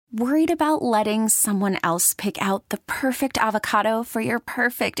Worried about letting someone else pick out the perfect avocado for your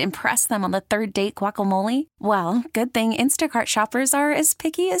perfect impress them on the third date guacamole? Well, good thing Instacart shoppers are as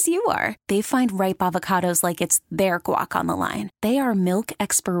picky as you are. They find ripe avocados like it's their guac on the line. They are milk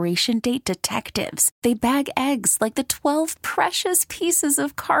expiration date detectives. They bag eggs like the 12 precious pieces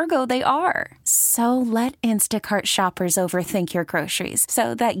of cargo they are. So let Instacart shoppers overthink your groceries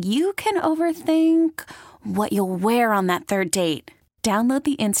so that you can overthink what you'll wear on that third date. Download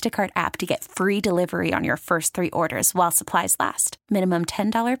the Instacart app to get free delivery on your first 3 orders while supplies last. Minimum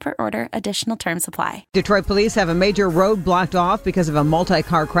 $10 per order. Additional terms apply. Detroit police have a major road blocked off because of a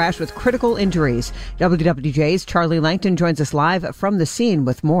multi-car crash with critical injuries. WWJ's Charlie Langton joins us live from the scene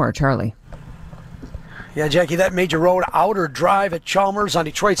with more. Charlie. Yeah, Jackie, that major road, Outer Drive at Chalmers on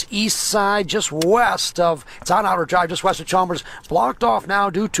Detroit's east side, just west of, it's on Outer Drive, just west of Chalmers, blocked off now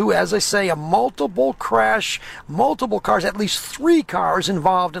due to, as I say, a multiple crash, multiple cars, at least 3 cars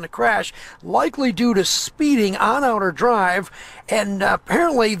involved in a crash, likely due to speeding on Outer Drive, and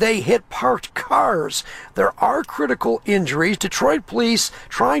apparently they hit parked cars. There are critical injuries. Detroit police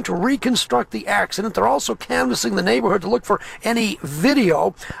trying to reconstruct the accident. They're also canvassing the neighborhood to look for any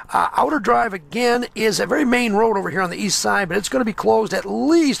video. Outer Drive, again, is a very main road over here on the east side, but it's going to be closed at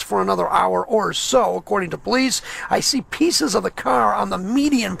least for another hour or so, according to police. I see pieces of the car on the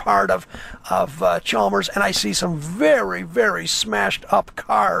median part of Chalmers, and I see some very, very smashed up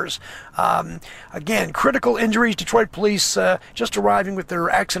cars. Again, critical injuries. Detroit police just arriving with their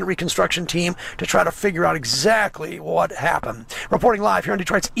accident reconstruction team to try to figure out exactly what happened. Reporting live here on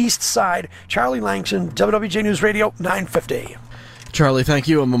Detroit's east side, Charlie Langton, WWJ News Radio 950. Charlie, thank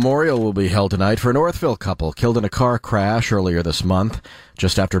you. A memorial will be held tonight for a Northville couple killed in a car crash earlier this month.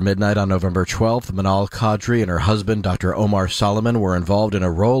 Just after midnight on November 12th, Manal Qadri and her husband, Dr. Omar Solomon, were involved in a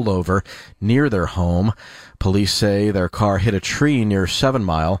rollover near their home. Police say their car hit a tree near 7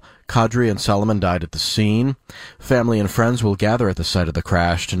 Mile. Qadri and Solomon died at the scene. Family and friends will gather at the site of the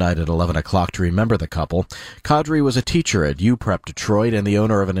crash tonight at 11 o'clock to remember the couple. Qadri was a teacher at UPrep Detroit and the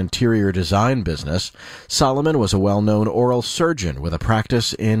owner of an interior design business. Solomon was a well-known oral surgeon with a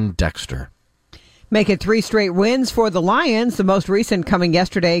practice in Dexter. Make it 3 straight wins for the Lions, the most recent coming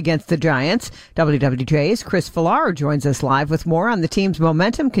yesterday against the Giants. WWJ's Chris Fillar joins us live with more on the team's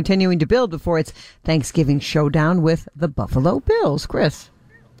momentum continuing to build before its Thanksgiving showdown with the Buffalo Bills. Chris.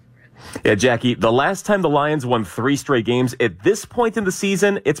 Yeah, Jackie, the last time the Lions won 3 straight games at this point in the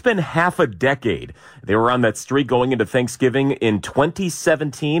season, it's been half a decade. They were on that streak going into Thanksgiving in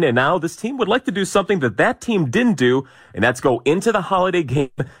 2017, and now this team would like to do something that team didn't do, and that's go into the holiday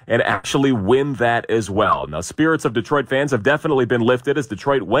game and actually win that as well. Now, spirits of Detroit fans have definitely been lifted as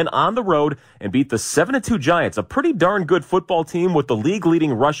Detroit went on the road and beat the 7-2 Giants, a pretty darn good football team with the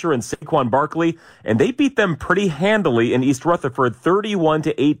league-leading rusher in Saquon Barkley, and they beat them pretty handily in East Rutherford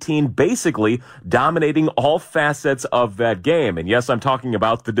 31-18, basically dominating all facets of that game. And yes, I'm talking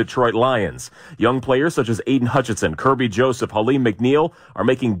about the Detroit Lions. Young players such as Aiden Hutchinson, Kirby Joseph, Halim McNeil are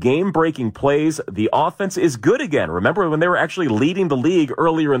making game-breaking plays. The offense is good again. Remember when they were actually leading the league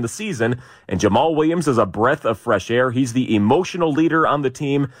earlier in the season, and Jamal Williams is a breath of fresh air. He's the emotional leader on the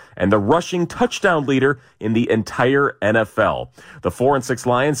team and the rushing touchdown leader in the entire NFL. The 4-6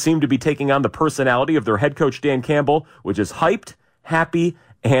 Lions seem to be taking on the personality of their head coach Dan Campbell, which is hyped, happy,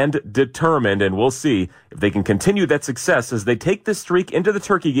 and determined, and we'll see if they can continue that success as they take this streak into the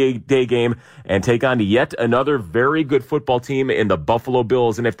Turkey Day game and take on yet another very good football team in the Buffalo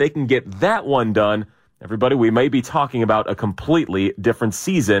Bills. And if they can get that one done, everybody, we may be talking about a completely different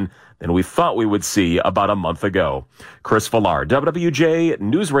season than we thought we would see about a month ago. Chris Fillar, WWJ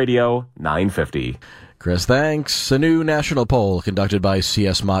News Radio 950. Chris, thanks. A new national poll conducted by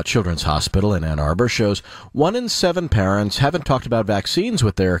C.S. Mott Children's Hospital in Ann Arbor shows 1 in 7 parents haven't talked about vaccines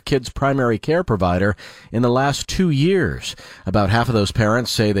with their kids' primary care provider in the last 2 years. About half of those parents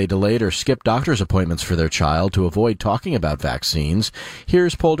say they delayed or skipped doctor's appointments for their child to avoid talking about vaccines.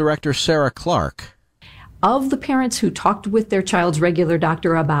 Here's poll director Sarah Clark. Of the parents who talked with their child's regular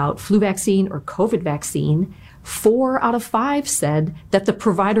doctor about flu vaccine or COVID vaccine, 4 out of 5 said that the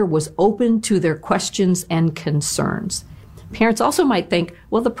provider was open to their questions and concerns. Parents also might think,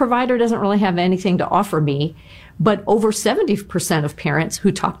 well, the provider doesn't really have anything to offer me. But over 70% of parents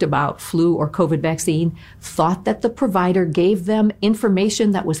who talked about flu or COVID vaccine thought that the provider gave them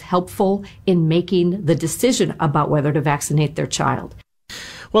information that was helpful in making the decision about whether to vaccinate their child.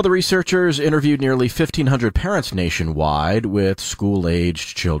 Well, the researchers interviewed nearly 1,500 parents nationwide with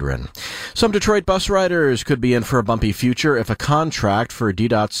school-aged children. Some Detroit bus riders could be in for a bumpy future if a contract for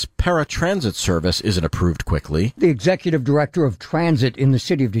DDOT's paratransit service isn't approved quickly. The executive director of transit in the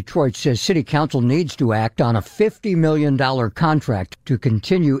city of Detroit says City Council needs to act on a $50 million contract to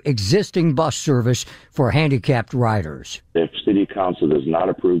continue existing bus service for handicapped riders. If City Council does not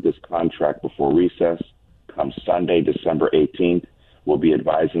approve this contract before recess, come Sunday, December 18th, we'll be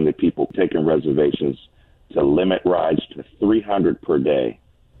advising the people taking reservations to limit rides to 300 per day.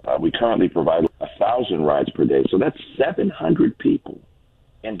 We currently provide 1,000 rides per day, so that's 700 people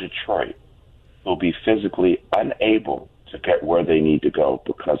in Detroit who'll be physically unable to get where they need to go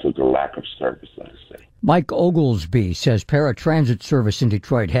because of the lack of service in the city. Mike Oglesby says paratransit service in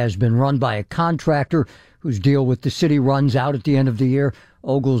Detroit has been run by a contractor whose deal with the city runs out at the end of the year.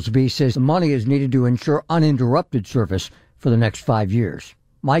 Oglesby says the money is needed to ensure uninterrupted service for the next 5 years.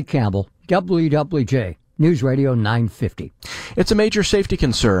 Mike Campbell, WWJ, News Radio 950. It's a major safety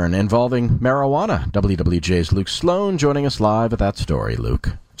concern involving marijuana. WWJ's Luke Sloan joining us live with that story. Luke.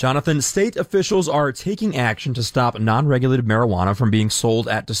 Jonathan, state officials are taking action to stop non-regulated marijuana from being sold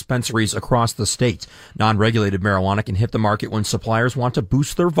at dispensaries across the state. Non-regulated marijuana can hit the market when suppliers want to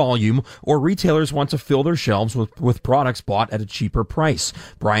boost their volume or retailers want to fill their shelves with products bought at a cheaper price.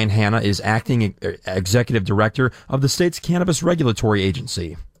 Brian Hanna is acting executive director of the state's cannabis regulatory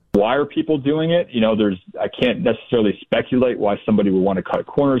agency. Why are people doing it? I can't necessarily speculate why somebody would want to cut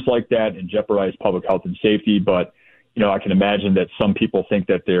corners like that and jeopardize public health and safety, but I can imagine that some people think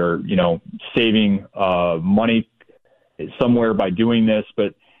that they're, saving money somewhere by doing this,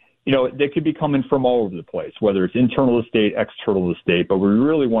 but, they could be coming from all over the place, whether it's internal to state, external to state, but we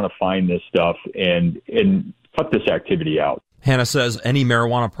really want to find this stuff and cut this activity out. Hannah says any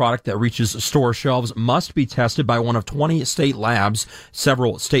marijuana product that reaches store shelves must be tested by one of 20 state labs.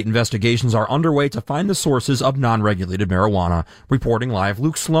 Several state investigations are underway to find the sources of non-regulated marijuana. Reporting live,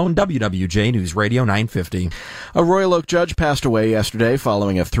 Luke Sloan, WWJ News Radio 950. A Royal Oak judge passed away yesterday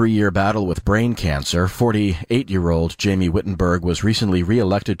following a 3-year battle with brain cancer. 48-year-old Jamie Wittenberg was recently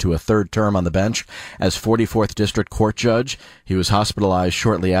re-elected to a third term on the bench as 44th District Court Judge. He was hospitalized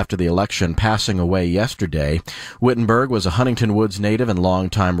shortly after the election, passing away yesterday. Wittenberg was a Huntington Woods native and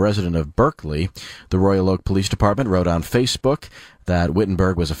longtime resident of Berkeley. The Royal Oak Police Department wrote on Facebook that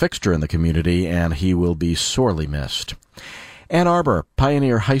Wittenberg was a fixture in the community and he will be sorely missed. Ann Arbor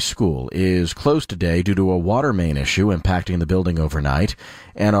Pioneer High School is closed today due to a water main issue impacting the building overnight.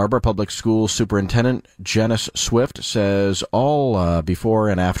 Ann Arbor Public Schools Superintendent Janice Swift says all before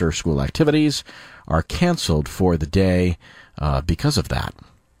and after school activities are canceled for the day because of that.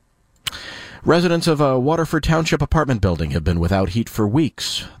 Residents of a Waterford Township apartment building have been without heat for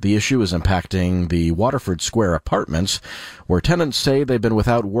weeks. The issue is impacting the Waterford Square apartments, where tenants say they've been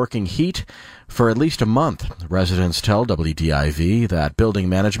without working heat for at least a month. Residents tell WDIV that building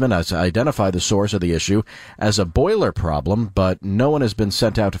management has identified the source of the issue as a boiler problem, but no one has been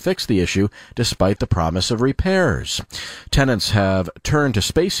sent out to fix the issue despite the promise of repairs. Tenants have turned to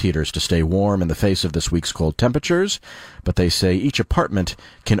space heaters to stay warm in the face of this week's cold temperatures, but they say each apartment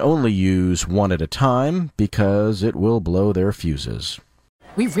can only use one at a time because it will blow their fuses.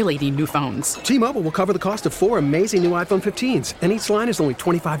 We really need new phones. T-Mobile will cover the cost of 4 amazing new iPhone 15s, and each line is only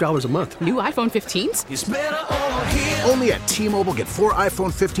 $25 a month. New iPhone 15s? It's better over here. Only at T-Mobile, get 4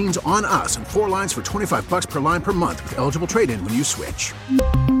 iPhone 15s on us and 4 lines for $25 per line per month with eligible trade-in when you switch.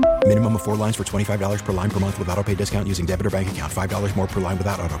 Minimum of 4 lines for $25 per line per month with autopay discount using debit or bank account. $5 more per line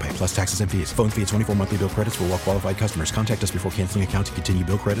without autopay, plus taxes and fees. Phone fee at 24 monthly bill credits for well-qualified customers. Contact us before canceling account to continue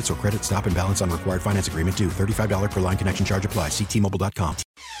bill credits or credit stop and balance on required finance agreement due. $35 per line connection charge applies. See T-Mobile.com.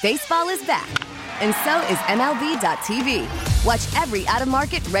 Baseball is back, and so is MLB.tv. Watch every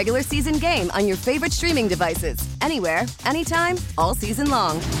out-of-market regular season game on your favorite streaming devices. Anywhere, anytime, all season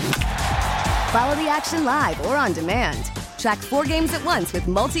long. Follow the action live or on demand. Track 4 games at once with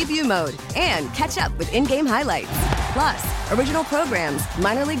multi-view mode and catch up with in-game highlights. Plus, original programs,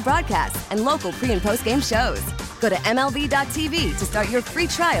 minor league broadcasts, and local pre- and post-game shows. Go to MLB.tv to start your free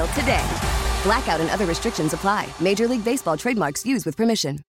trial today. Blackout and other restrictions apply. Major League Baseball trademarks used with permission.